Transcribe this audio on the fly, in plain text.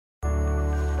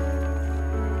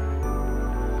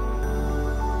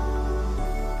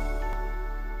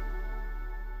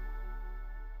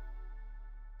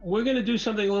We're going to do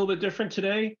something a little bit different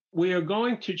today. We are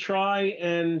going to try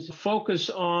and focus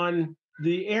on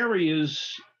the areas,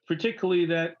 particularly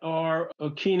that are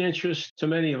of keen interest to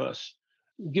many of us.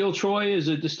 Gil Troy is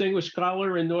a distinguished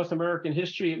scholar in North American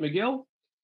history at McGill.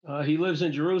 He lives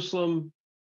in Jerusalem.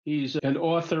 He's an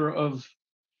author of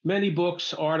many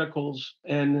books, articles,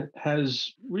 and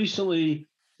has recently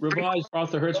revised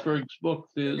Arthur Hertzberg's book,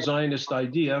 The Zionist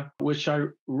Idea, which I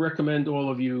recommend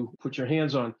all of you put your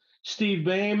hands on. Steve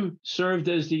Bayme served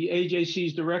as the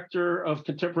AJC's Director of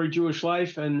Contemporary Jewish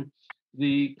Life and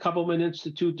the Koppelman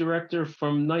Institute Director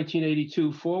from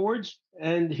 1982 forwards.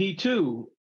 And he too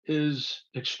is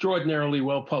extraordinarily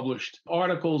well published.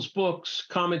 Articles, books,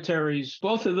 commentaries,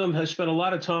 both of them have spent a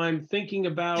lot of time thinking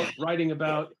about, writing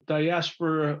about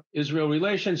diaspora-Israel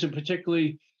relations, and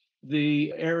particularly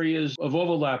the areas of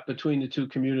overlap between the two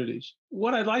communities.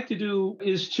 What I'd like to do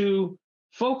is to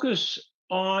focus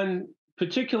on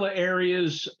particular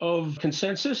areas of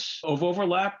consensus, of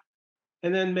overlap,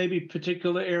 and then maybe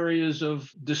particular areas of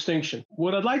distinction.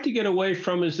 What I'd like to get away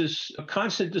from is this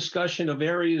constant discussion of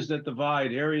areas that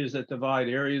divide, areas that divide,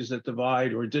 areas that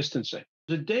divide, or distancing.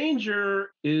 The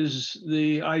danger is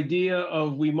the idea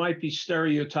of we might be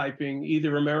stereotyping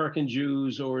either American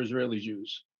Jews or Israeli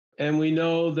Jews. And we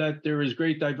know that there is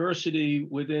great diversity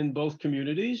within both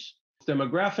communities,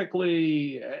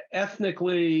 demographically,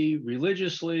 ethnically,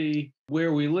 religiously,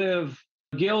 where we live.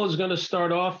 Gil is going to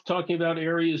start off talking about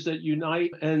areas that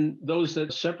unite and those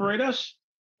that separate us,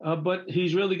 but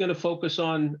he's really going to focus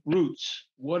on roots.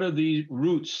 What are the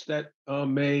roots that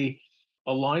may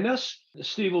align us?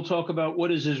 Steve will talk about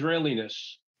what is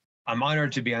Israeliness. I'm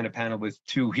honored to be on a panel with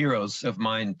two heroes of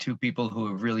mine, two people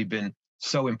who have really been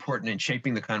so important in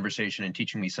shaping the conversation and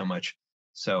teaching me so much.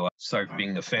 So sorry for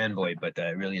being a fanboy, but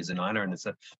it really is an honor. And it's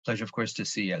a pleasure, of course, to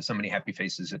see so many happy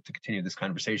faces to continue this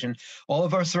conversation. All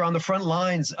of us are on the front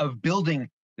lines of building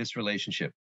this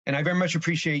relationship. And I very much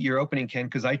appreciate your opening, Ken,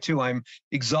 because I'm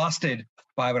exhausted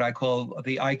by what I call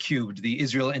the I cubed, the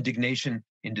Israel indignation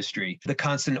industry, the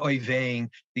constant oy-veying,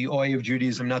 the oy of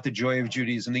Judaism, not the joy of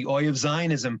Judaism, the oy of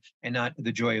Zionism, and not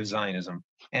the joy of Zionism.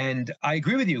 And I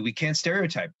agree with you, we can't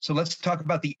stereotype. So let's talk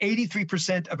about the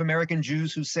 83% of American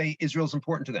Jews who say Israel is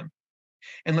important to them.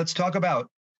 And let's talk about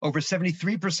over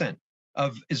 73%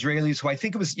 of Israelis who I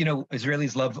think it was,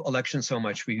 Israelis love elections so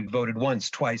much. We voted once,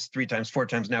 twice, three times, four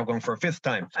times, now going for a fifth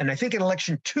time. And I think in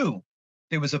election 2,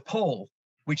 there was a poll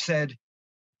which said,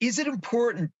 is it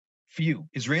important for you,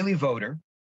 Israeli voter,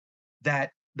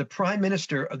 that the prime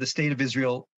minister of the state of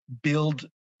Israel build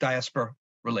diaspora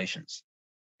relations?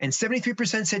 And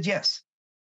 73% said yes.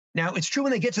 Now, it's true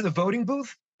when they get to the voting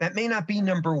booth, that may not be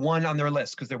number one on their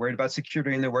list because they're worried about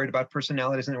security and they're worried about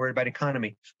personalities and they're worried about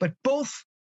economy. But both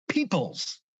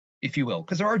peoples, if you will,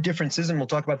 because there are differences, and we'll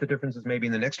talk about the differences maybe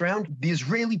in the next round, the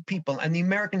Israeli people and the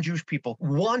American Jewish people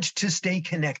want to stay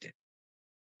connected.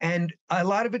 And a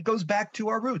lot of it goes back to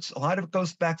our roots. A lot of it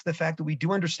goes back to the fact that we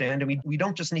do understand, and we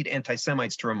don't just need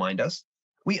anti-Semites to remind us.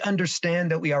 We understand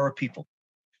that we are a people.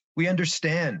 We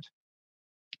understand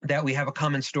that we have a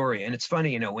common story. And it's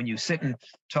funny, when you sit and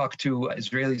talk to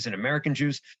Israelis and American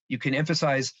Jews, you can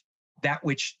emphasize that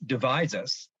which divides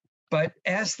us. But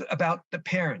ask about the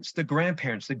parents, the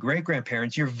grandparents, the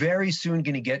great-grandparents, you're very soon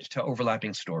going to get to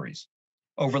overlapping stories,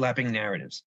 overlapping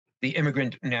narratives. The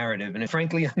immigrant narrative, and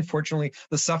frankly, unfortunately,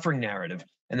 the suffering narrative.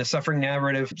 And the suffering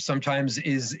narrative sometimes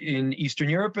is in Eastern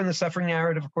Europe, and the suffering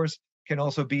narrative, of course, can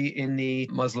also be in the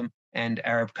Muslim and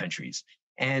Arab countries.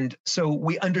 And so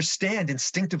we understand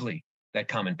instinctively that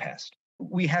common past.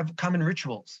 We have common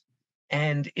rituals,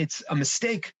 and it's a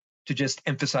mistake to just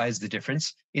emphasize the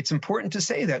difference. It's important to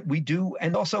say that we do,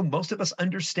 and also most of us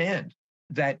understand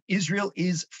that Israel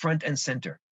is front and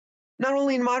center, not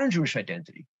only in modern Jewish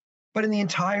identity, but in the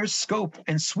entire scope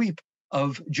and sweep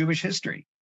of Jewish history.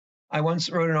 I once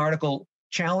wrote an article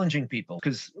challenging people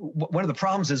because one of the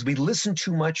problems is we listen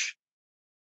too much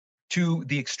to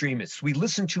the extremists. We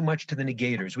listen too much to the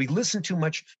negators. We listen too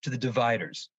much to the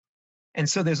dividers. And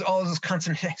so there's all this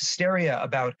constant hysteria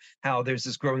about how there's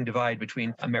this growing divide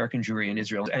between American Jewry and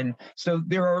Israel. And so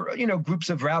there are, groups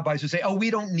of rabbis who say, oh, we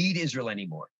don't need Israel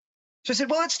anymore. So I said,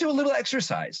 well, let's do a little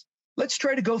exercise. Let's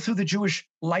try to go through the Jewish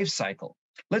life cycle.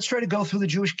 Let's try to go through the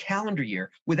Jewish calendar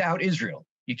year without Israel.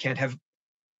 You can't have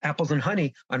apples and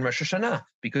honey on Rosh Hashanah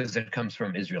because it comes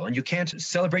from Israel. And you can't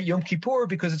celebrate Yom Kippur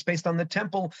because it's based on the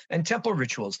temple and temple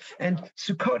rituals and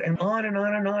Sukkot and on and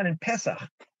on and on and Pesach.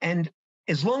 And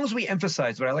as long as we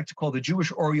emphasize what I like to call the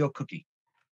Jewish Oreo cookie,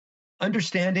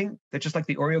 understanding that just like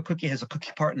the Oreo cookie has a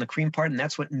cookie part and the cream part, and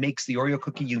that's what makes the Oreo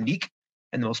cookie unique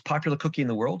and the most popular cookie in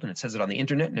the world, and it says it on the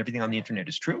internet and everything on the internet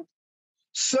is true,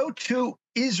 so too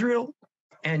Israel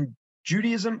and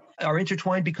Judaism are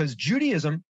intertwined because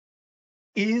Judaism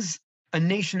is a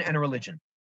nation and a religion.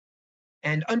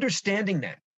 And understanding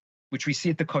that, which we see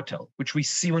at the Kotel, which we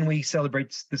see when we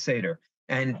celebrate the Seder,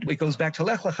 and it goes back to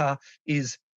Lech Lecha,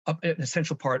 is an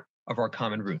essential part of our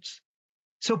common roots.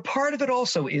 So part of it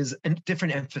also is a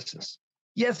different emphasis.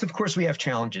 Yes, of course, we have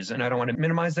challenges, and I don't want to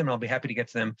minimize them, and I'll be happy to get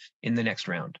to them in the next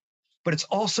round. But it's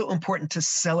also important to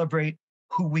celebrate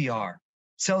who we are,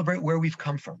 celebrate where we've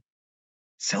come from,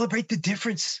 celebrate the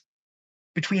difference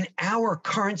between our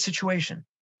current situation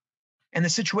and the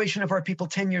situation of our people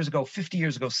 10 years ago, 50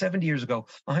 years ago, 70 years ago,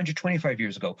 125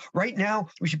 years ago. Right now,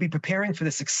 we should be preparing for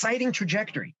this exciting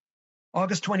trajectory.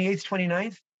 August 28th,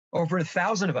 29th, over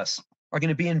 1,000 of us are going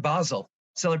to be in Basel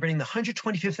celebrating the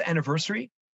 125th anniversary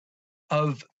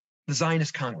of the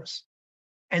Zionist Congress.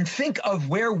 And think of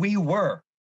where we were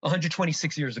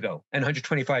 126 years ago and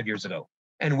 125 years ago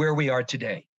and where we are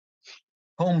today.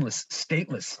 Homeless,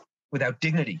 stateless, without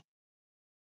dignity,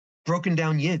 broken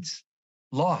down yids,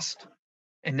 lost.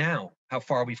 And now, how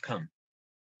far we've come.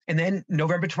 And then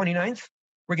November 29th,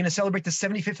 we're going to celebrate the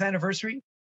 75th anniversary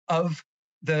of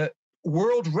the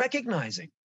world recognizing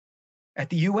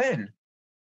at the UN,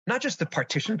 not just the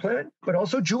partition plan, but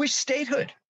also Jewish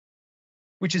statehood,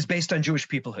 which is based on Jewish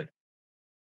peoplehood.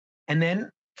 And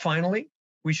then finally,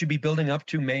 we should be building up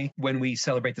to May when we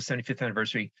celebrate the 75th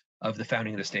anniversary of the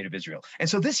founding of the State of Israel. And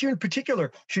so this year in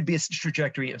particular should be a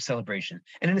trajectory of celebration.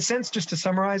 And in a sense, just to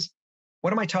summarize,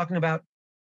 what am I talking about?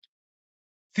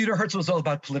 Theodore Herzl was all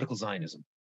about political Zionism.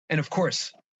 And of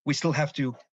course, we still have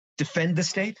to defend the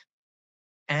state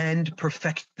and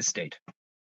perfect the state.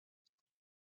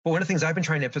 But one of the things I've been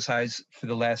trying to emphasize for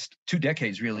the last 2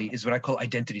 decades really is what I call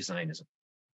identity Zionism,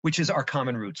 which is our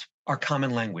common roots, our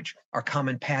common language, our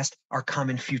common past, our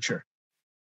common future.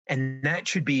 And that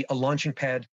should be a launching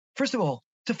pad, first of all,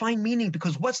 to find meaning,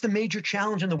 because what's the major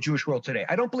challenge in the Jewish world today?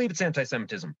 I don't believe it's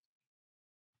anti-Semitism.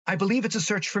 I believe it's a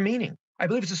search for meaning. I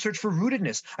believe it's a search for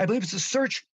rootedness. I believe it's a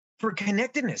search for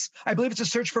connectedness. I believe it's a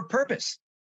search for purpose.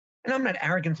 And I'm not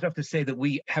arrogant enough to say that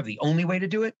we have the only way to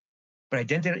do it, but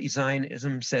identity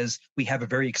Zionism says we have a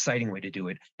very exciting way to do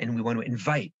it. And we want to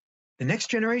invite the next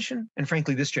generation, and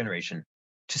frankly, this generation,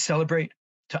 to celebrate,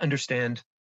 to understand,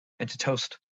 and to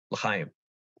toast L'chaim.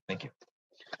 Thank you.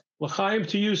 L'chaim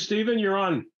to you, Steven, you're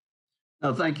on.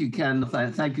 No, thank you, Ken.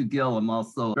 Thank you, Gil. I'm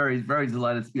also very, very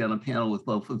delighted to be on a panel with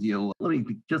both of you. Let me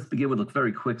just begin with a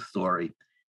very quick story.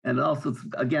 And also,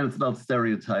 it's about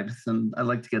stereotypes, and I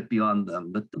like to get beyond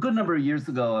them. But a good number of years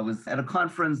ago, I was at a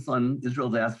conference on Israel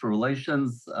Diaspora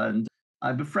Relations, and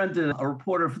I befriended a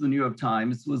reporter for the New York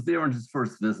Times who was there on his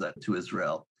first visit to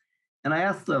Israel. And I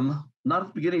asked him, not at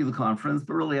the beginning of the conference,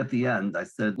 but really at the end, I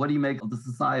said, what do you make of the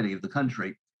society, of the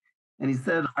country? And he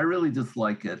said, I really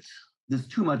dislike it. There's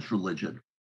too much religion.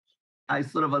 I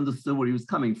sort of understood where he was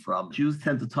coming from. Jews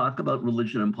tend to talk about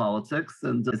religion and politics,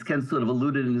 and as Ken sort of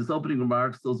alluded in his opening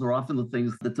remarks, those are often the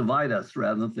things that divide us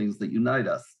rather than things that unite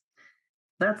us.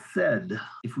 That said,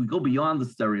 if we go beyond the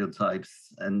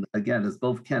stereotypes, and again, as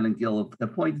both Ken and Gil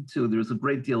have pointed to, there's a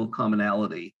great deal of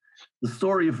commonality, the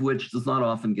story of which does not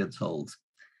often get told.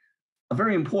 A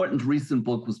very important recent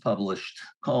book was published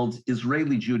called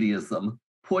Israeli Judaism,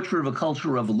 Portrait of a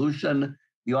Cultural Revolution.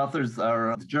 The authors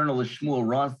are the journalist Shmuel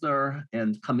Rosner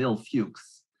and Camille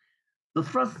Fuchs. The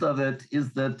thrust of it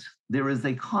is that there is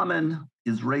a common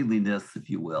Israeliness, if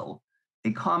you will,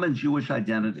 a common Jewish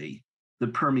identity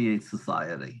that permeates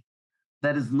society.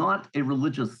 That is not a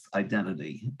religious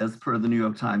identity, as per the New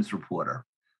York Times reporter.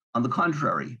 On the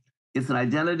contrary, it's an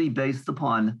identity based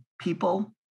upon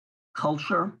people,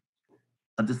 culture,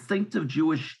 a distinctive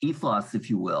Jewish ethos, if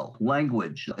you will,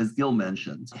 language, as Gil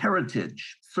mentioned,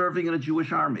 heritage, serving in a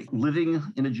Jewish army, living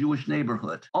in a Jewish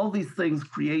neighborhood. All these things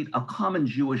create a common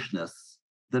Jewishness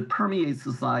that permeates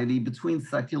society between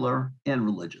secular and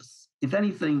religious. If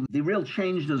anything, the real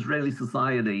change in Israeli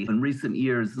society in recent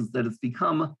years is that it's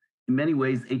become, in many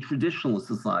ways, a traditionalist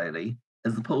society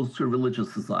as opposed to a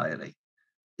religious society.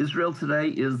 Israel today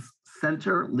is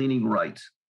center-leaning right.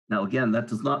 Now, again, that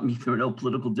does not mean there are no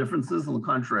political differences. On the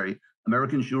contrary,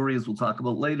 American Jewry, as we'll talk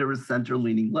about later, is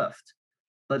center-leaning left.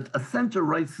 But a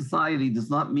center-right society does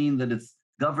not mean that it's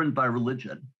governed by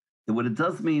religion. And what it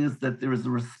does mean is that there is a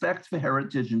respect for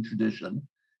heritage and tradition,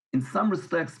 in some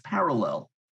respects parallel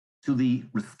to the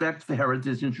respect for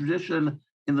heritage and tradition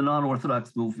in the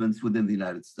non-Orthodox movements within the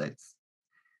United States.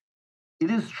 It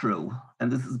is true, and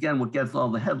this is again what gets all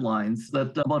the headlines,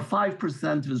 that about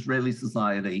 5% of Israeli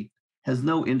society has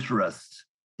no interest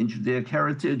in Judaic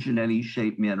heritage in any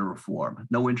shape, manner, or form,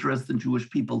 no interest in Jewish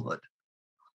peoplehood.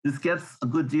 This gets a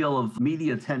good deal of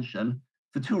media attention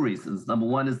for two reasons. Number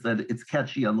one is that it's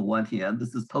catchy on the one hand.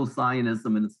 This is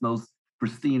post-Zionism in its most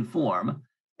pristine form.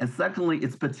 And secondly,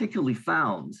 it's particularly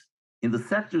found in the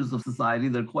sectors of society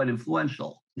that are quite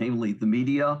influential, namely the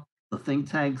media, the think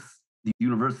tanks, the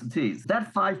universities.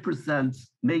 That 5%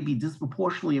 may be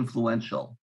disproportionately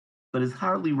influential, but is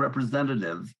hardly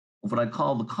representative of what I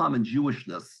call the common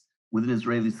Jewishness within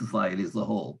Israeli society as a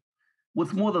whole.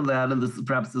 What's more than that, and this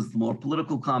perhaps is the more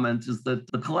political comment, is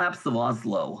that the collapse of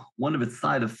Oslo, one of its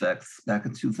side effects back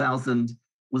in 2000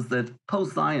 was that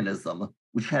post-Zionism,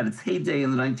 which had its heyday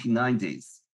in the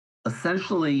 1990s,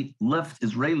 essentially left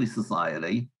Israeli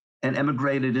society and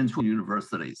emigrated into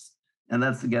universities. And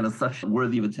that's, again, such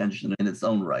worthy of attention in its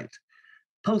own right.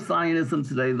 Post-Zionism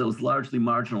today, though, is largely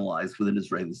marginalized within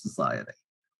Israeli society.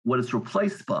 What it's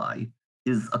replaced by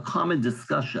is a common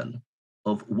discussion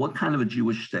of what kind of a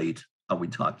Jewish state are we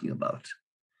talking about?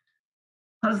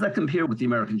 How does that compare with the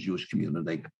American Jewish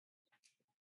community?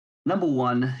 Number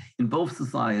one, in both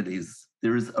societies,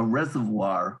 there is a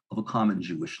reservoir of a common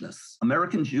Jewishness.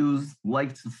 American Jews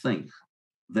like to think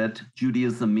that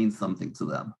Judaism means something to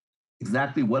them.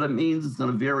 Exactly what it means is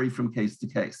going to vary from case to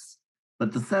case.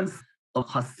 But the sense of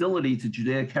hostility to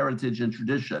Judaic heritage and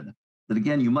tradition that,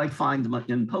 again, you might find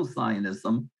in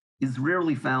post-Zionism is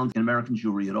rarely found in American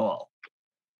Jewry at all.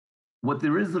 What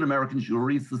there is in American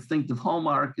Jewry's distinctive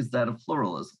hallmark is that of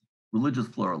pluralism, religious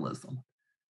pluralism.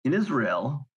 In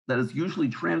Israel, that is usually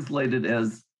translated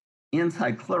as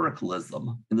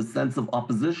anti-clericalism in the sense of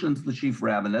opposition to the chief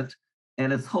rabbinate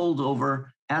and its hold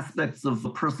over aspects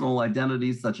of personal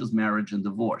identity such as marriage and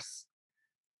divorce.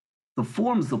 The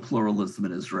forms of pluralism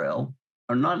in Israel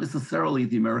are not necessarily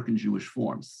the American Jewish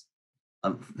forms.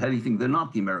 If anything, they're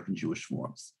not the American Jewish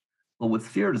forms. But what's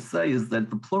fair to say is that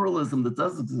the pluralism that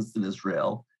does exist in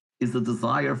Israel is a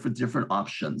desire for different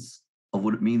options of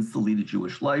what it means to lead a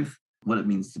Jewish life, what it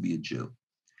means to be a Jew.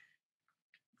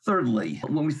 Thirdly,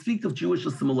 when we speak of Jewish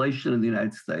assimilation in the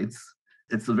United States,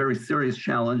 it's a very serious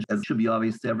challenge, as should be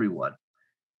obvious to everyone.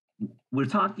 We're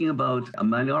talking about a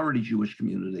minority Jewish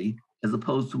community as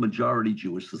opposed to a majority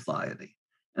Jewish society.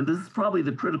 And this is probably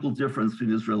the critical difference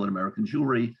between Israel and American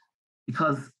Jewry,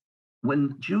 because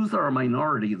when Jews are a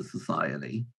minority of the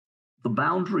society, the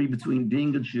boundary between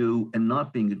being a Jew and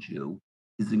not being a Jew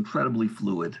is incredibly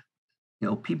fluid.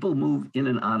 People move in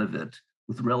and out of it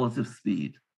with relative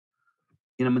speed.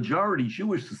 In a majority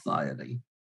Jewish society,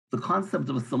 the concept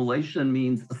of assimilation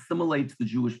means assimilate the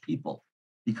Jewish people,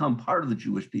 become part of the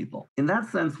Jewish people. In that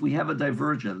sense, we have a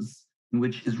divergence in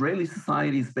which Israeli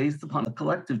society is based upon a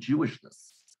collective Jewishness,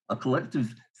 a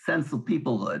collective sense of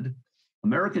peoplehood.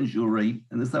 American Jewry,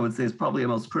 and this I would say is probably a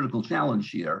most critical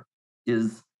challenge here,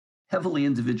 is heavily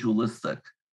individualistic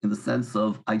in the sense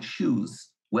of I choose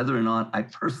whether or not I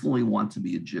personally want to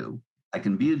be a Jew. I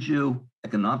can be a Jew, I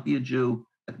cannot be a Jew,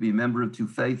 I can be a member of two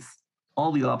faiths.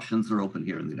 All the options are open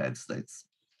here in the United States.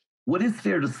 What is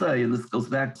fair to say, and this goes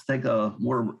back to take a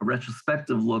more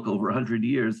retrospective look over 100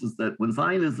 years, is that when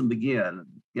Zionism began,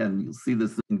 again, you'll see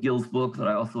this in Gil's book that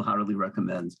I also heartily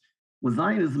recommend. When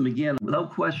Zionism began,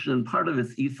 without question, part of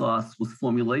its ethos was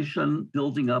formulation,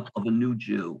 building up of a new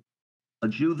Jew, a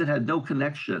Jew that had no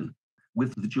connection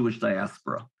with the Jewish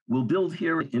diaspora. We'll build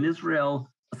here in Israel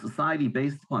a society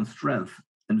based upon strength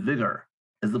and vigor,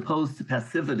 as opposed to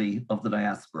passivity of the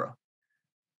diaspora.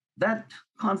 That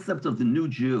concept of the new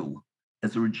Jew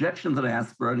as a rejection of the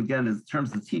diaspora, and again, in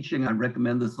terms of teaching, I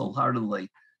recommend this wholeheartedly,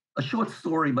 a short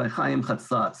story by Chaim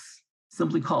Chatzatz,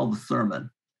 simply called The Sermon,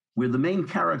 where the main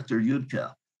character,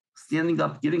 Yudke, standing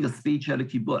up, giving a speech at a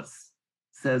kibbutz,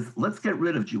 says, let's get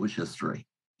rid of Jewish history.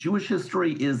 Jewish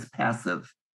history is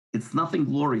passive. It's nothing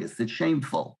glorious. It's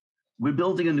shameful. We're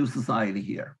building a new society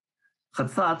here.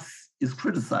 Chatzatz is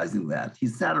criticizing that.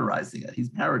 He's satirizing it. He's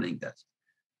parodying it.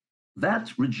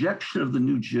 That rejection of the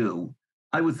new Jew,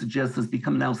 I would suggest, has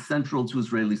become now central to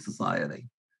Israeli society.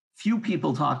 Few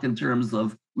people talk in terms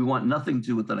of, we want nothing to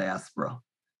do with the diaspora.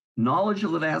 Knowledge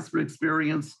of the diaspora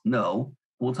experience, no.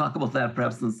 We'll talk about that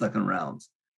perhaps in the second round.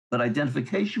 But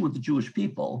identification with the Jewish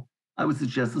people, I would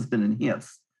suggest, has been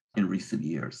enhanced in recent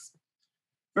years.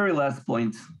 Very last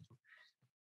point.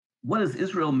 What has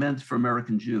Israel meant for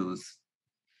American Jews?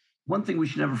 One thing we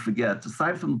should never forget,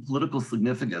 aside from the political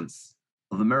significance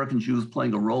of American Jews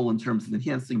playing a role in terms of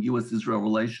enhancing U.S.-Israel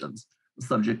relations, a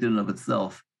subject in and of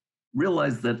itself,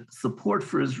 realize that support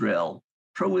for Israel,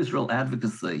 pro-Israel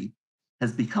advocacy,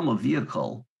 has become a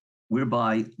vehicle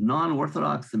whereby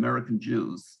non-Orthodox American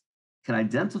Jews can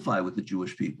identify with the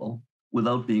Jewish people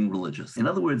without being religious. In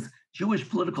other words, Jewish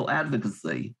political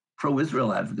advocacy,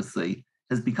 pro-Israel advocacy,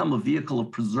 has become a vehicle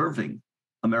of preserving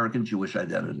American Jewish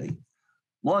identity.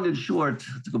 long and short,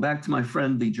 to go back to my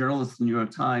friend, the journalist in the New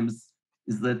York Times,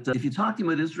 is that if you're talking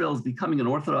about Israel as becoming an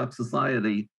Orthodox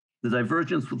society, the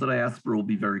divergence with the diaspora will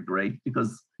be very great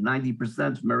because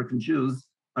 90% of American Jews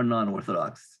are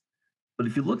non-Orthodox. But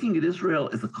if you're looking at Israel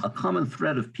as a common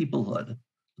thread of peoplehood,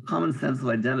 a common sense of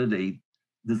identity,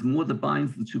 there's more that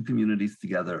binds the two communities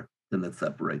together than that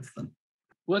separates them.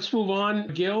 Let's move on.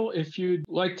 Gil, if you'd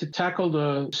like to tackle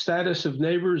the status of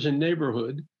neighbors and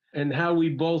neighborhood and how we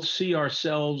both see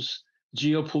ourselves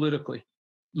geopolitically.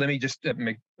 Let me just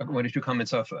make one or two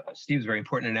comments off Steve's very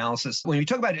important analysis. When you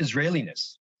talk about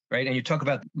Israeliness, right, and you talk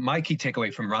about my key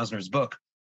takeaway from Rosner's book,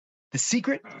 the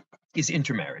secret is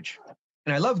intermarriage.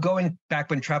 And I love going back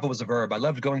when travel was a verb. I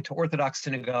loved going to Orthodox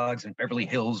synagogues in Beverly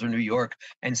Hills or New York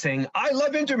and saying, I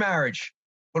love intermarriage.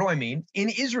 What do I mean? In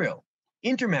Israel,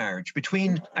 intermarriage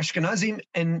between Ashkenazim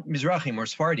and Mizrahim or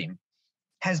Sephardim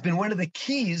has been one of the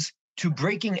keys to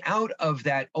breaking out of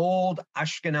that old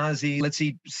Ashkenazi, let's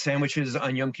eat sandwiches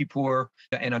on Yom Kippur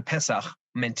and on Pesach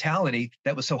mentality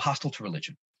that was so hostile to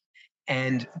religion.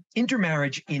 And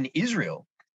intermarriage in Israel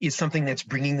is something that's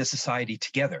bringing the society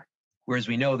together. Whereas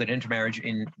we know that intermarriage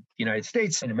in the United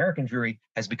States and American Jewry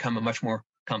has become a much more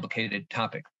complicated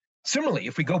topic. Similarly,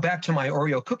 if we go back to my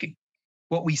Oreo cookie,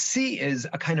 what we see is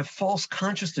a kind of false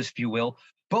consciousness, if you will,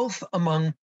 both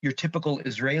among your typical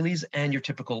Israelis and your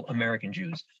typical American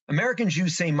Jews. American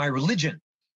Jews say my religion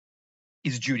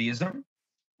is Judaism,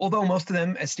 although most of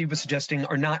them, as Steve was suggesting,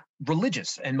 are not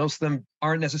religious, and most of them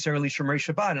aren't necessarily Shomrei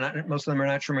Shabbat, and most of them are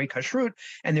not Shomrei Kashrut,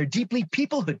 and they're deeply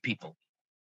peoplehood people.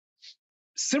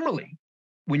 Similarly,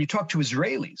 when you talk to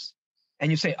Israelis and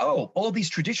you say, oh, all these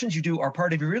traditions you do are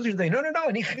part of your religion, they no,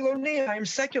 ani chiloni, I am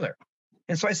secular.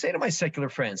 And so I say to my secular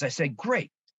friends, I say,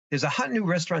 great, there's a hot new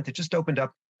restaurant that just opened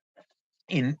up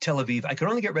in Tel Aviv. I could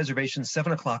only get reservations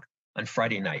 7 o'clock on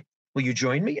Friday night. Will you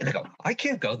join me? And they go, I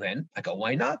can't go then. I go,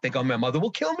 why not? They go, my mother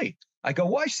will kill me. I go,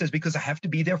 why? She says, because I have to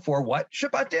be there for what?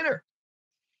 Shabbat dinner.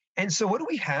 And so what do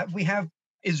we have? We have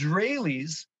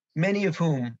Israelis, many of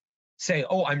whom say,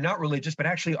 oh, I'm not religious, but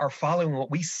actually are following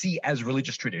what we see as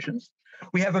religious traditions.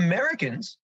 We have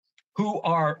Americans who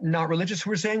are not religious,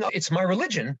 who are saying, oh, it's my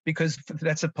religion, because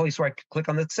that's a place where I click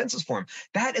on the census form.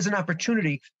 That is an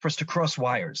opportunity for us to cross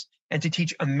wires and to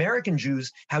teach American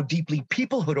Jews how deeply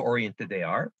peoplehood-oriented they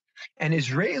are, and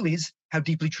Israelis how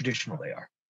deeply traditional they are.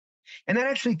 And that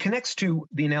actually connects to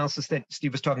the analysis that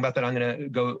Steve was talking about that I'm going to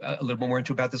go a little bit more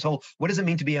into about this whole, what does it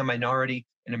mean to be a minority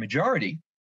and a majority?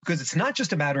 Because it's not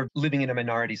just a matter of living in a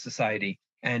minority society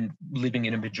and living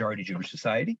in a majority Jewish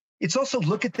society. It's also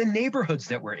look at the neighborhoods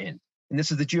that we're in. And this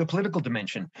is the geopolitical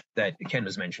dimension that Ken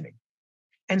was mentioning.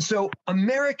 And so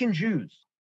American Jews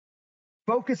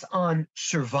focus on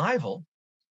survival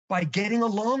by getting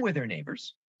along with their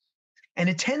neighbors. And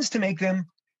it tends to make them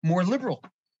more liberal,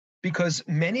 because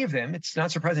many of them, it's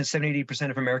not surprising, 70-80%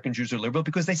 of American Jews are liberal,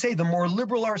 because they say the more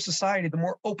liberal our society, the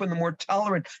more open, the more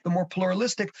tolerant, the more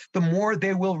pluralistic, the more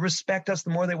they will respect us, the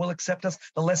more they will accept us,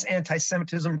 the less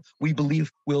anti-Semitism we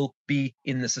believe will be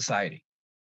in the society.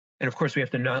 And of course, we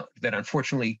have to know that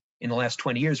unfortunately, in the last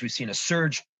 20 years, we've seen a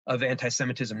surge of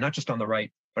anti-Semitism, not just on the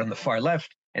right, but on the far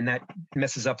left, and that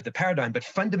messes up the paradigm. But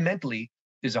fundamentally,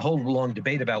 there's a whole long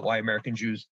debate about why American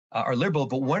Jews are liberal,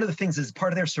 but one of the things is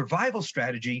part of their survival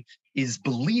strategy is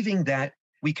believing that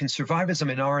we can survive as a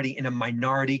minority in a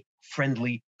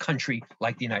minority-friendly country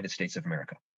like the United States of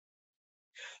America.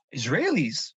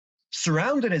 Israelis,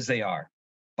 surrounded as they are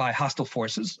by hostile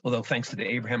forces, although thanks to the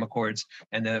Abraham Accords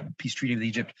and the peace treaty with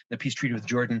Egypt, the peace treaty with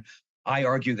Jordan, I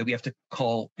argue that we have to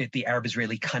call it the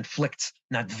Arab-Israeli conflict,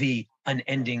 not the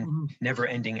unending,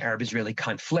 never-ending Arab-Israeli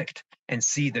conflict, and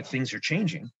see that things are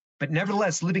changing. But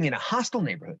nevertheless, living in a hostile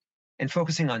neighborhood and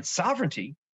focusing on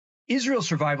sovereignty, Israel's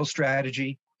survival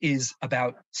strategy is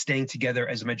about staying together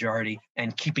as a majority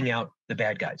and keeping out the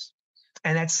bad guys.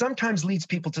 And that sometimes leads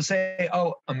people to say,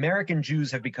 oh, American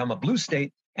Jews have become a blue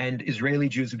state and Israeli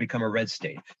Jews have become a red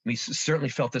state. We certainly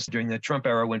felt this during the Trump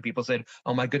era when people said,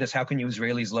 oh my goodness, how can you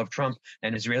Israelis love Trump?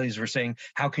 And Israelis were saying,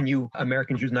 how can you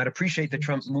American Jews not appreciate that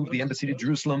Trump moved the embassy to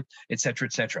Jerusalem, et cetera,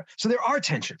 et cetera. So there are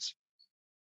tensions.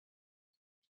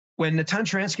 When Natan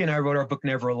Sharansky and I wrote our book,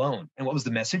 Never Alone, and what was the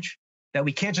message? That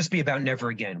we can't just be about never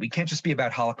again. We can't just be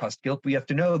about Holocaust guilt. We have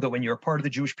to know that when you're a part of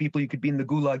the Jewish people, you could be in the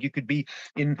Gulag, you could be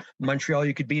in Montreal,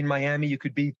 you could be in Miami, you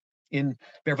could be in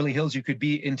Beverly Hills, you could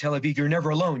be in Tel Aviv. You're never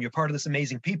alone. You're part of this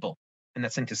amazing people. And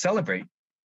that's something to celebrate.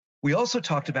 We also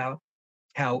talked about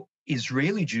how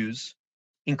Israeli Jews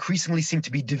increasingly seem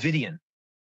to be Davidian,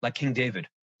 like King David,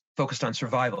 focused on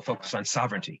survival, focused on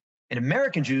sovereignty. And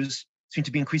American Jews seem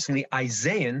to be increasingly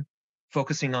Isaiah,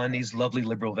 focusing on these lovely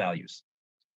liberal values.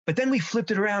 But then we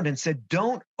flipped it around and said,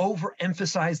 don't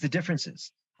overemphasize the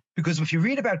differences. Because if you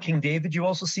read about King David, you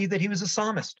also see that he was a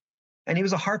psalmist and he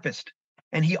was a harpist.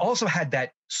 And he also had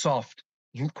that soft,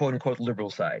 quote unquote, liberal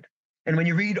side. And when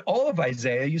you read all of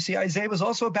Isaiah, you see Isaiah was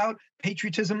also about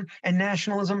patriotism and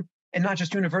nationalism and not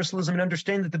just universalism, and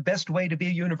understand that the best way to be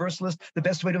a universalist, the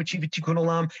best way to achieve tikkun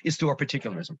olam is through our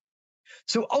particularism.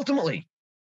 So ultimately,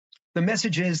 the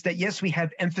message is that yes, we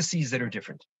have emphases that are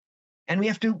different. And we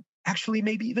have to actually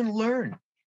maybe even learn.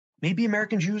 Maybe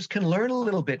American Jews can learn a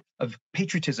little bit of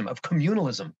patriotism, of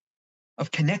communalism,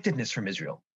 of connectedness from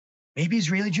Israel. Maybe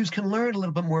Israeli Jews can learn a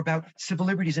little bit more about civil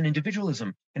liberties and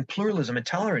individualism and pluralism and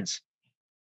tolerance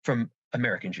from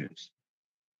American Jews.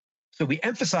 So we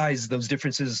emphasize those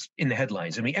differences in the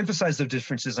headlines, and we emphasize those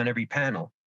differences on every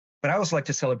panel. But I also like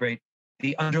to celebrate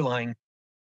the underlying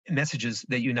messages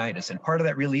that unite us. And part of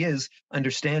that really is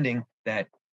understanding that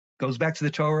goes back to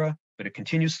the Torah, but it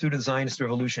continues through the Zionist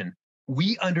revolution.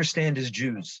 We understand as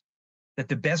Jews that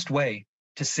the best way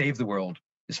to save the world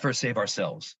is first save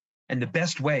ourselves. And the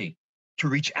best way to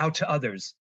reach out to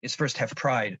others is first have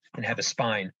pride and have a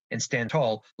spine and stand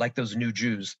tall like those new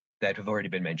Jews that have already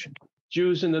been mentioned.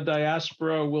 Jews in the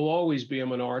diaspora will always be a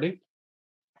minority.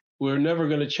 We're never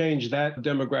going to change that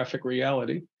demographic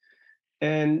reality.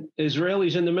 And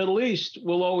Israelis in the Middle East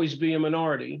will always be a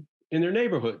minority in their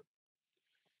neighborhood.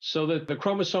 So that the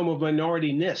chromosome of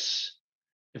minorityness,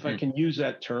 if I can use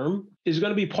that term, is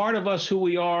going to be part of us who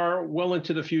we are well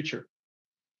into the future.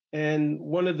 And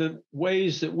one of the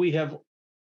ways that we have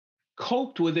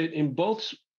coped with it in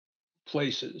both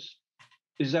places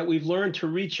is that we've learned to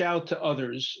reach out to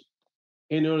others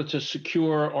in order to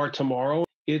secure our tomorrow.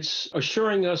 It's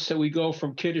assuring us that we go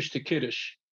from Kiddush to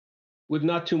Kiddush with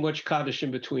not too much Kaddish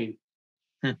in between.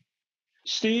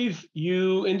 Steve,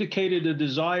 you indicated a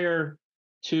desire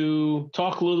to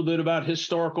talk a little bit about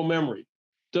historical memory.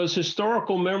 Does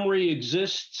historical memory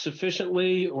exist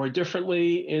sufficiently or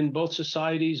differently in both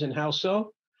societies, and how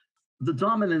so? The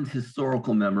dominant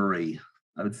historical memory,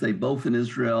 I would say both in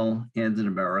Israel and in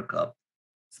America,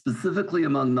 specifically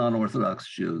among non-Orthodox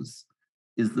Jews,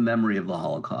 is the memory of the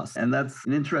Holocaust. And that's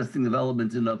an interesting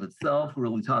development in and of itself. We're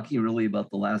really talking about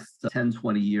the last 10,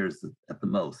 20 years at the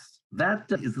most. That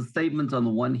is a statement on the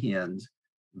one hand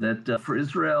that for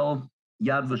Israel,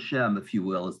 Yad Vashem, if you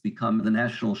will, has become the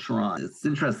national shrine. It's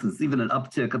interesting. It's even an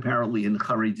uptick apparently in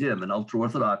Haredim and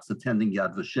ultra-Orthodox attending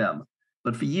Yad Vashem.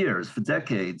 But for years, for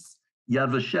decades,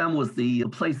 Yad Vashem was the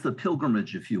place of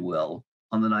pilgrimage, if you will,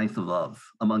 on the 9th of Av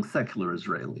among secular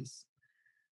Israelis.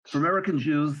 For American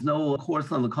Jews, no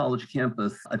course on the college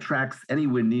campus attracts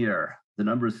anywhere near the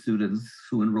number of students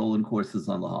who enroll in courses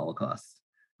on the Holocaust.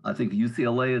 I think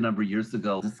UCLA a number of years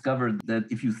ago discovered that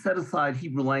if you set aside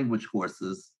Hebrew language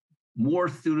courses, more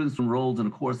students enrolled in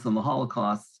a course on the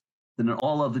Holocaust than in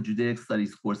all other Judaic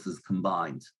studies courses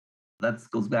combined. That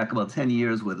goes back about 10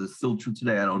 years, whether it's still true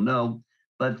today, I don't know.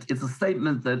 But it's a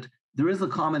statement that there is a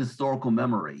common historical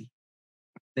memory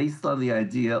based on the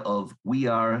idea of we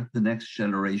are the next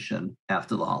generation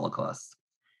after the Holocaust.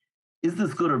 Is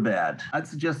this good or bad? I'd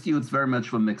suggest to you it's very much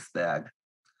of a mixed bag.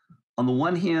 On the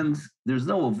one hand, there's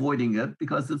no avoiding it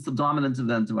because it's the dominant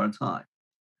event of our time.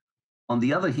 On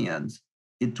the other hand,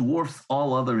 it dwarfs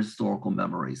all other historical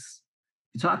memories.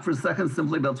 You talk for a second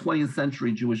simply about 20th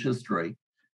century Jewish history.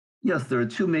 Yes, there are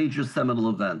two major seminal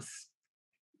events,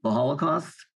 the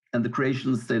Holocaust and the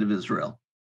creation of the State of Israel,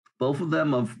 both of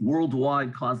them of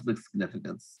worldwide cosmic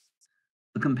significance.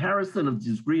 The comparison of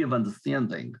degree of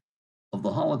understanding of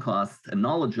the Holocaust and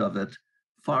knowledge of it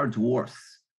far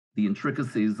dwarfs the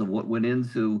intricacies of what went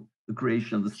into the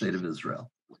creation of the State of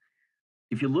Israel.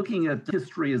 If you're looking at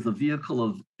history as a vehicle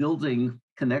of building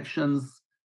connections,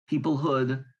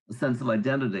 peoplehood, a sense of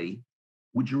identity,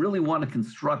 would you really want to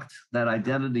construct that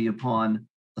identity upon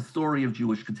a story of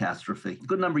Jewish catastrophe? A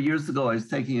good number of years ago, I was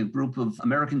taking a group of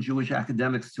American Jewish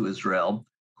academics to Israel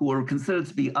who were considered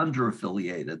to be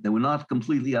under-affiliated. They were not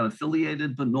completely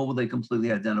unaffiliated, but nor were they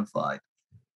completely identified.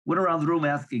 Went around the room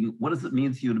asking, what does it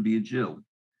mean to you to be a Jew?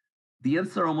 The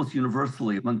answer almost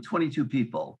universally among 22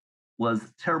 people was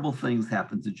terrible things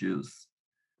happened to Jews.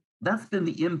 That's been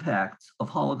the impact of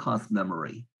Holocaust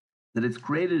memory, that it's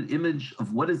created an image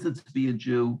of what is it to be a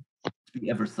Jew, to be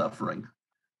ever suffering.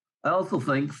 I also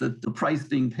think that the price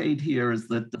being paid here is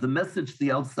that the message to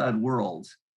the outside world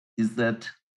is that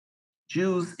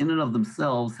Jews in and of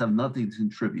themselves have nothing to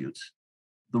contribute.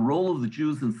 The role of the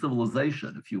Jews in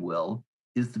civilization, if you will,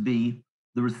 is to be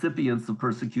the recipients of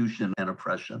persecution and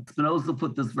oppression. Spinoza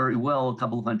put this very well a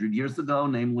couple of hundred years ago,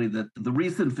 namely that the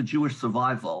reason for Jewish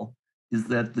survival is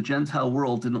that the Gentile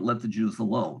world didn't let the Jews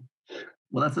alone.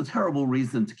 Well, that's a terrible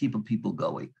reason to keep a people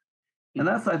going. And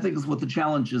that's, I think, is what the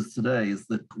challenge is today, is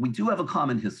that we do have a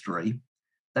common history.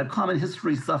 That common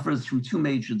history suffers from two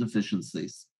major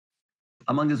deficiencies.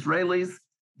 Among Israelis,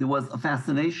 there was a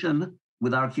fascination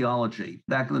with archaeology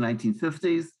back in the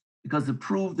 1950s because it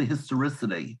proved the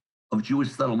historicity of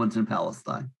Jewish settlement in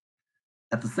Palestine.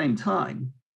 At the same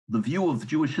time, the view of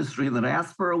Jewish history in the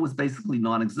diaspora was basically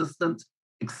non-existent,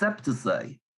 except to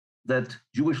say that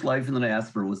Jewish life in the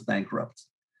diaspora was bankrupt.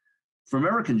 For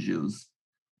American Jews,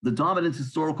 the dominant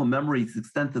historical memory, to the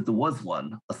extent that there was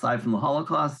one, aside from the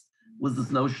Holocaust, was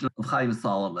this notion of Chaim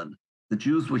Solomon. The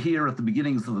Jews were here at the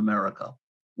beginnings of America.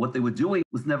 What they were doing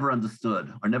was never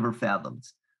understood or never fathomed.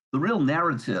 The real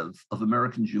narrative of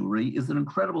American Jewry is an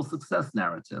incredible success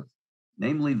narrative,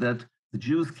 namely that the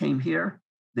Jews came here,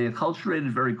 they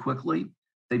acculturated very quickly,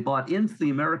 they bought into the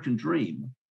American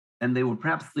dream, and they were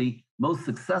perhaps the most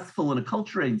successful in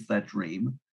acculturating that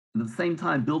dream, and at the same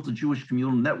time built a Jewish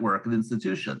communal network of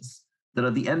institutions that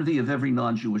are the envy of every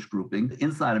non-Jewish grouping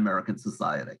inside American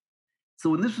society.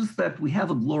 So in this respect, we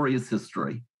have a glorious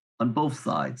history on both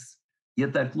sides,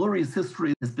 yet that glorious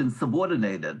history has been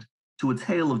subordinated to a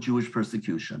tale of Jewish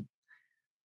persecution.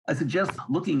 I suggest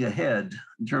looking ahead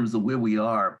in terms of where we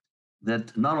are,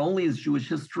 that not only is Jewish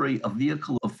history a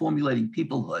vehicle of formulating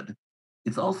peoplehood,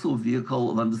 it's also a vehicle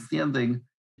of understanding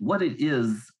what it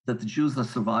is that the Jews are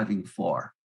surviving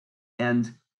for.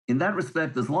 And in that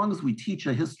respect, as long as we teach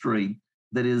a history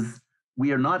that is,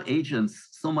 we are not agents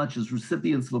so much as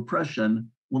recipients of oppression,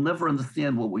 we'll never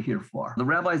understand what we're here for. The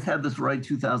rabbis had this right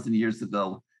 2,000 years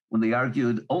ago when they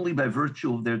argued only by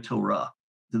virtue of their Torah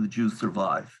do the Jews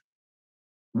survive.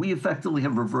 We effectively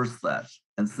have reversed that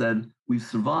and said we've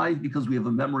survived because we have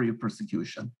a memory of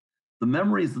persecution. The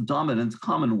memory is the dominant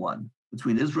common one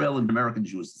between Israel and American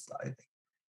Jewish society.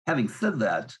 Having said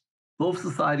that, both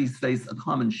societies face a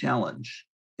common challenge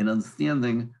in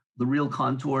understanding the real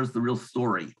contours, the real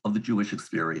story of the Jewish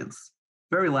experience.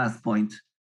 Very last point,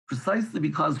 precisely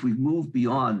because we've moved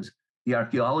beyond the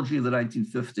archaeology of the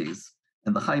 1950s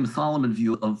and the Chaim Solomon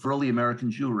view of early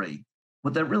American Jewry,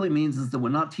 what that really means is that we're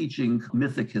not teaching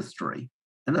mythic history,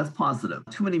 and that's positive.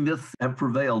 Too many myths have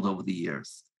prevailed over the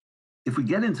years. If we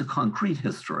get into concrete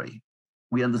history,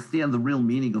 we understand the real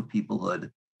meaning of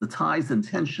peoplehood, the ties and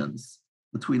tensions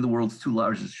between the world's two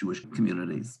largest Jewish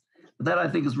communities. But that, I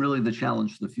think, is really the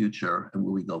challenge for the future and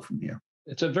where we go from here.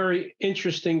 It's a very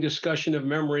interesting discussion of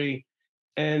memory.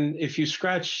 And if you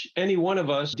scratch any one of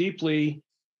us deeply,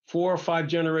 4 or 5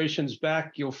 generations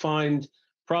back, you'll find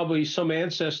probably some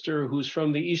ancestor who's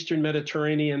from the Eastern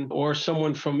Mediterranean or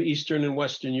someone from Eastern and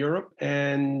Western Europe.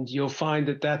 And you'll find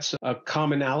that that's a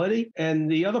commonality.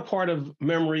 And the other part of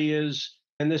memory is,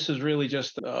 and this is really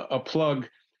just a plug,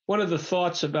 one of the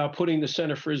thoughts about putting the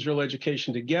Center for Israel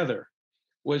Education together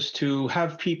was to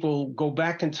have people go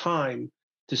back in time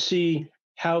to see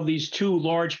how these two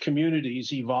large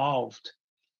communities evolved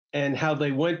and how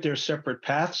they went their separate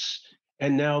paths.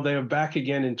 And now they're back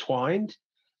again entwined.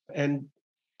 And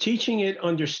teaching it,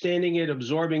 understanding it,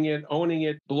 absorbing it, owning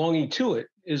it, belonging to it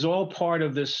is all part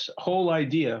of this whole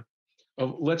idea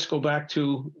of let's go back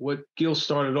to what Gil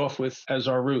started off with as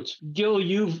our roots. Gil,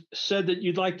 you've said that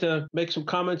you'd like to make some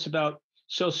comments about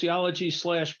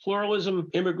sociology/pluralism,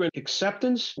 immigrant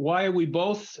acceptance. Why are we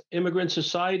both immigrant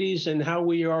societies and how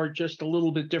we are just a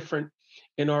little bit different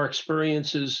in our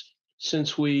experiences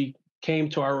since we came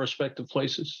to our respective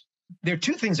places? There are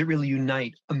two things that really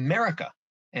unite America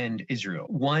and Israel.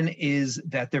 One is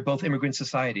that they're both immigrant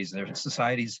societies. They're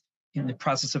societies in the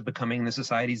process of becoming the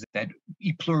societies that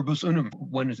e pluribus unum,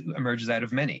 one emerges out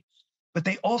of many. But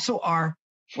they also are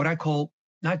what I call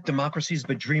not democracies,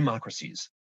 but dreamocracies.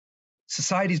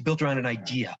 Societies built around an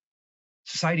idea.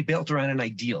 Society built around an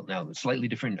ideal. Now, slightly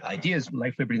different ideas,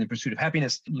 life, liberty, and the pursuit of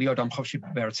happiness, Liot Am Chofshi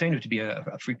Be'arzenu, to be a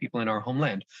free people in our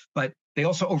homeland. But they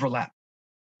also overlap.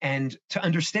 And to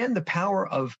understand the power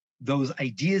of those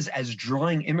ideas as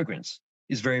drawing immigrants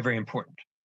is very, very important.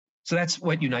 So that's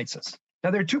what unites us.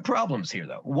 Now, there are two problems here,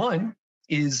 though. One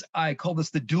is, I call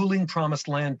this the dueling promised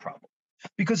land problem.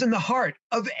 Because in the heart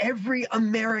of every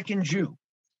American Jew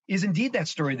is indeed that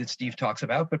story that Steve talks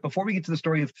about. But before we get to the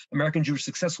story of American Jewish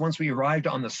success, once we arrived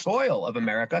on the soil of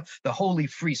America, the holy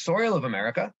free soil of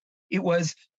America, it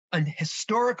was an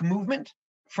historic movement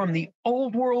from the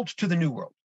old world to the new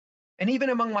world. And even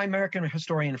among my American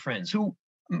historian friends who,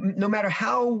 no matter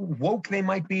how woke they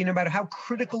might be, no matter how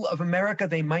critical of America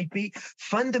they might be,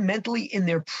 fundamentally in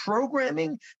their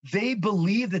programming, they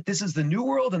believe that this is the new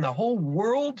world and the whole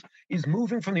world is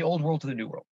moving from the old world to the new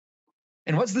world.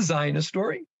 And what's the Zionist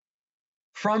story?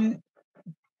 From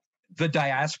the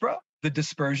diaspora, the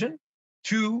dispersion,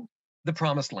 to the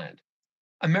promised land.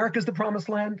 America's the promised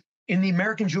land. in the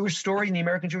American Jewish story, in the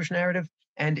American Jewish narrative,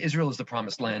 and Israel is the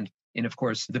promised land in, of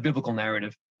course, the biblical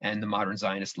narrative and the modern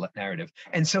Zionist narrative.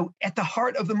 And so at the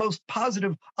heart of the most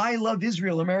positive, I love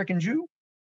Israel, American Jew,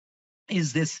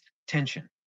 is this tension.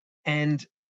 And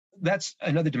that's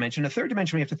another dimension. A third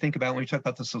dimension we have to think about when we talk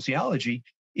about the sociology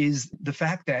is the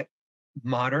fact that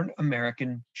modern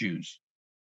American Jews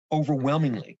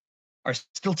overwhelmingly are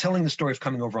still telling the story of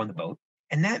coming over on the boat.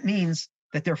 And that means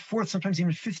that they're fourth, sometimes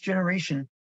even fifth generation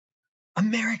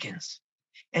Americans.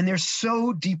 And they're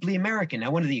so deeply American.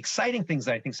 Now, one of the exciting things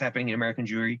that I think is happening in American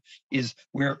Jewry is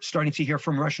we're starting to hear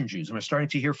from Russian Jews, and we're starting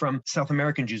to hear from South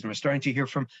American Jews, and we're starting to hear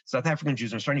from South African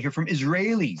Jews, and we're starting to hear from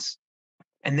Israelis.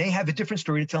 And they have a different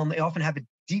story to tell, and they often have a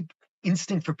deep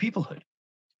instinct for peoplehood.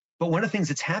 But one of the things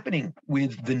that's happening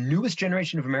with the newest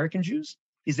generation of American Jews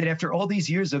is that after all these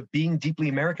years of being deeply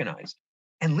Americanized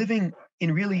and living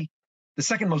in really the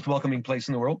second most welcoming place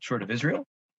in the world, short of Israel,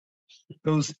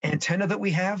 those antennae that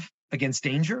we have against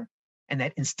danger and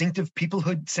that instinctive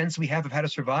peoplehood sense we have of how to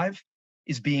survive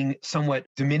is being somewhat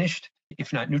diminished,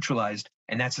 if not neutralized,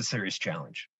 and that's a serious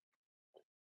challenge.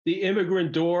 The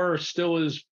immigrant door still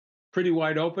is pretty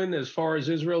wide open as far as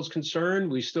Israel's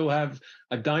concerned. We still have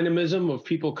a dynamism of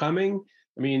people coming.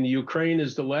 I mean, Ukraine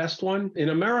is the last one. In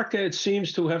America, it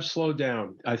seems to have slowed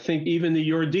down. I think even the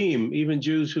Yordim, even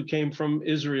Jews who came from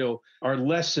Israel, are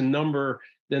less in number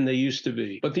than they used to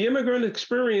be. But the immigrant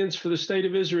experience for the state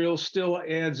of Israel still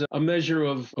adds a measure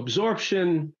of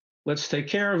absorption. Let's take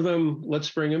care of them. Let's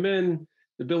bring them in.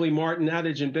 The Billy Martin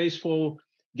adage in baseball,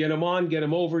 get them on, get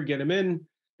them over, get them in.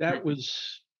 That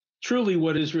was truly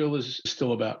what Israel is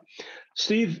still about.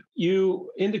 Steve, you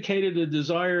indicated a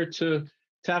desire to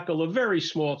tackle a very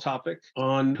small topic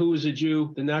on who is a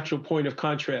Jew, the natural point of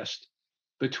contrast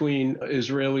between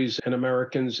Israelis and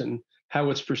Americans and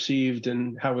how it's perceived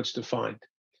and how it's defined.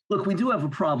 Look, we do have a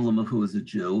problem of who is a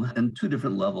Jew on two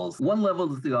different levels. One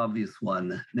level is the obvious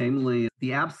one, namely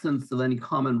the absence of any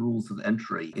common rules of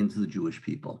entry into the Jewish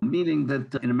people, meaning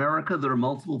that in America, there are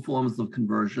multiple forms of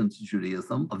conversion to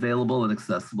Judaism available and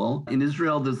accessible. In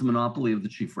Israel, there's a monopoly of the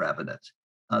chief rabbinate.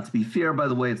 To be fair, by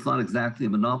the way, it's not exactly a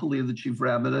monopoly of the chief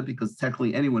rabbinate because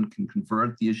technically anyone can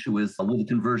convert. The issue is, will the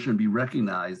conversion be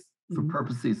recognized for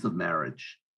purposes of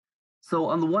marriage? So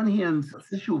on the one hand,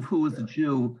 this issue of who is a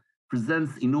Jew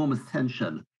presents enormous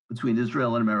tension between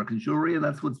Israel and American Jewry, and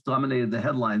that's what's dominated the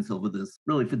headlines over this,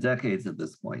 really for decades at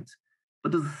this point.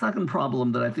 But there's a second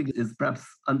problem that I think is perhaps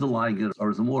underlying it, or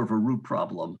is more of a root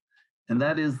problem, and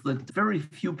that is that very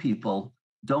few people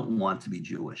don't want to be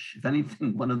Jewish. If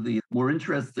anything, one of the more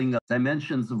interesting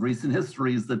dimensions of recent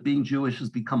history is that being Jewish has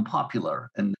become popular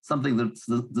and something that's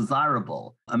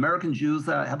desirable. American Jews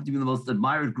happen to be the most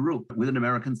admired group within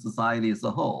American society as a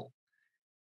whole.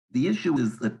 The issue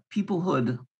is that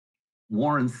peoplehood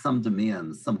warrants some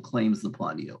demands, some claims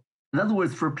upon you. In other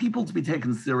words, for people to be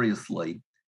taken seriously,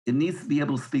 it needs to be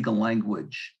able to speak a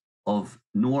language of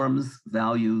norms,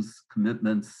 values,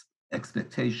 commitments,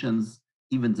 expectations,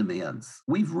 even demands.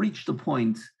 We've reached a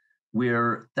point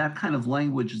where that kind of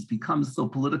language has become so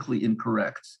politically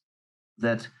incorrect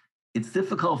that it's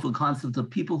difficult for the concept of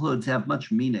peoplehood to have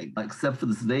much meaning, except for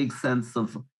this vague sense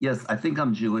of, yes, I think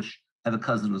I'm Jewish, I have a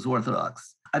cousin who's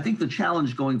Orthodox. I think the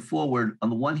challenge going forward, on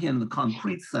the one hand, in the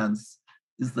concrete sense,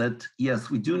 is that, yes,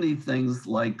 we do need things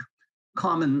like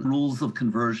common rules of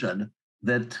conversion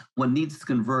that one needs to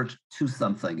convert to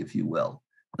something, if you will.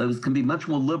 Those can be much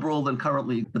more liberal than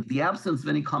currently, but the absence of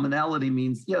any commonality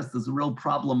means, yes, there's a real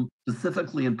problem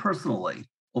specifically and personally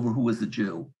over who is a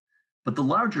Jew. But the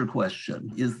larger question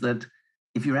is that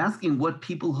if you're asking what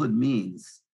peoplehood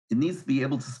means, it needs to be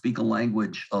able to speak a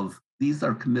language of these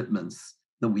are commitments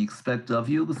that we expect of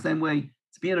you, the same way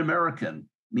to be an American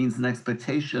means an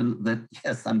expectation that,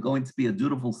 yes, I'm going to be a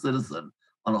dutiful citizen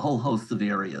on a whole host of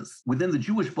areas. Within the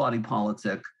Jewish body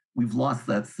politic, we've lost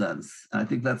that sense. And I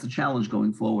think that's a challenge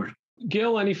going forward.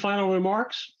 Gil, any final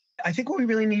remarks? I think what we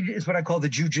really need is what I call the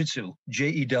Jiu-Jitsu,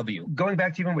 J-E-W. Going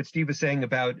back to even what Steve was saying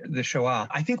about the Shoah,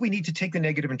 I think we need to take the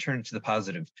negative and turn it to the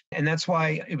positive. And that's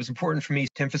why it was important for me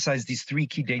to emphasize these three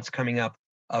key dates coming up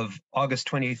of August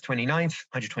 28th, 29th,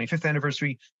 125th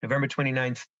anniversary, November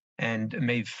 29th, and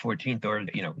May 14th, or,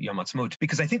 Yom Ha'atzmaut,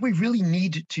 because I think we really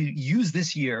need to use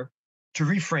this year to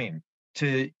reframe,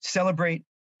 to celebrate,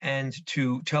 and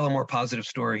to tell a more positive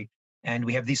story. And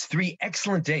we have these three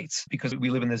excellent dates because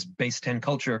we live in this base 10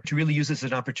 culture to really use this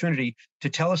as an opportunity to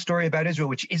tell a story about Israel,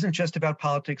 which isn't just about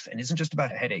politics and isn't just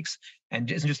about headaches and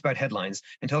isn't just about headlines,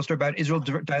 and tell a story about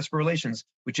Israel-diaspora relations,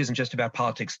 which isn't just about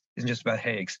politics, isn't just about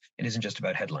headaches, and isn't just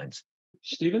about headlines.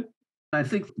 Steven? I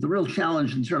think the real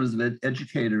challenge in terms of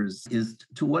educators is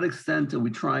to what extent are we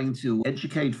trying to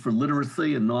educate for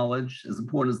literacy and knowledge, as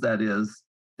important as that is,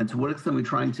 and to what extent are we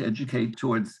trying to educate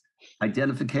towards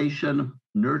identification,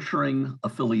 nurturing,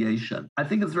 affiliation. I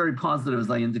think it's very positive, as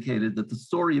I indicated, that the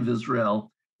story of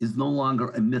Israel is no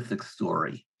longer a mythic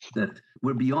story, that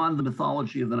we're beyond the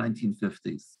mythology of the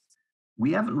 1950s.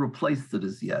 We haven't replaced it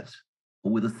as yet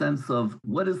with a sense of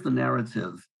what is the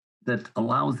narrative that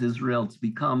allows Israel to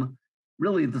become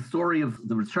really the story of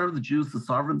the return of the Jews to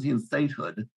sovereignty and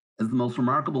statehood as the most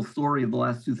remarkable story of the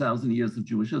last 2,000 years of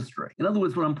Jewish history. In other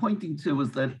words, what I'm pointing to is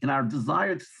that in our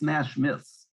desire to smash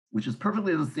myths, which is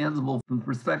perfectly understandable from the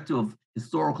perspective of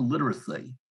historical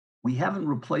literacy, we haven't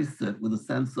replaced it with a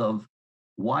sense of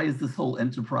why is this whole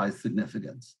enterprise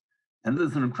significant? And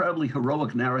there's an incredibly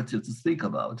heroic narrative to speak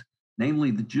about,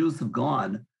 namely the Jews have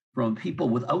gone from people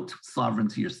without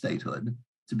sovereignty or statehood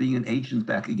to being an agent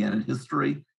back again in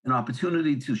history, an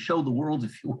opportunity to show the world,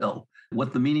 if you will,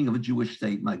 what the meaning of a Jewish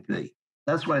state might be.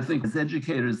 That's why I think as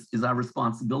educators is our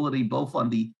responsibility, both on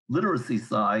the literacy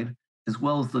side, as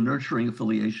well as the nurturing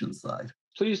affiliation side.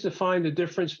 Please define the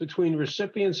difference between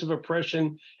recipients of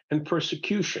oppression and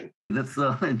persecution. That's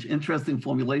an interesting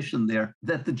formulation there.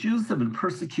 That the Jews have been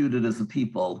persecuted as a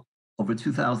people over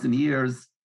 2,000 years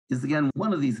is, again,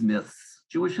 one of these myths.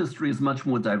 Jewish history is much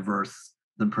more diverse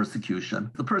than persecution.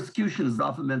 The persecution has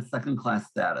often meant second-class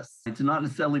status. It does not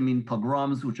necessarily mean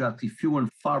pogroms, which are actually few and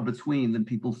far between than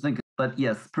people think. But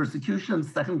yes, persecution,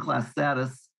 second-class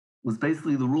status was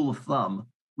basically the rule of thumb,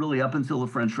 really up until the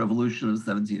French Revolution of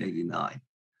 1789.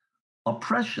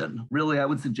 Oppression, really, I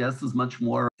would suggest, is much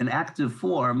more an active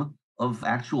form of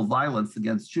actual violence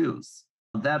against Jews.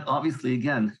 That obviously,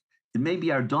 again, it may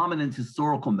be our dominant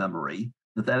historical memory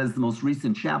that is the most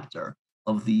recent chapter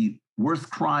of the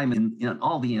worst crime in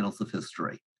all the annals of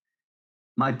history.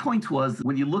 My point was,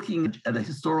 when you're looking at a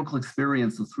historical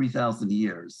experience of 3,000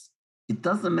 years, it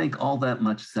doesn't make all that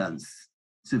much sense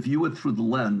to view it through the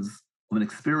lens of an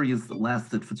experience that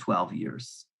lasted for 12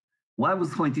 years. What I was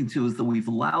pointing to is that we've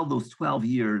allowed those 12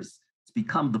 years to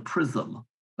become the prism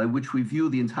by which we view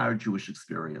the entire Jewish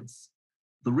experience.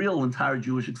 The real entire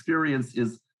Jewish experience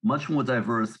is much more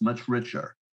diverse, much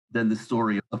richer than the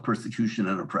story of persecution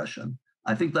and oppression.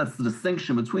 I think that's the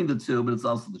distinction between the two, but it's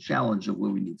also the challenge of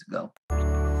where we need to go.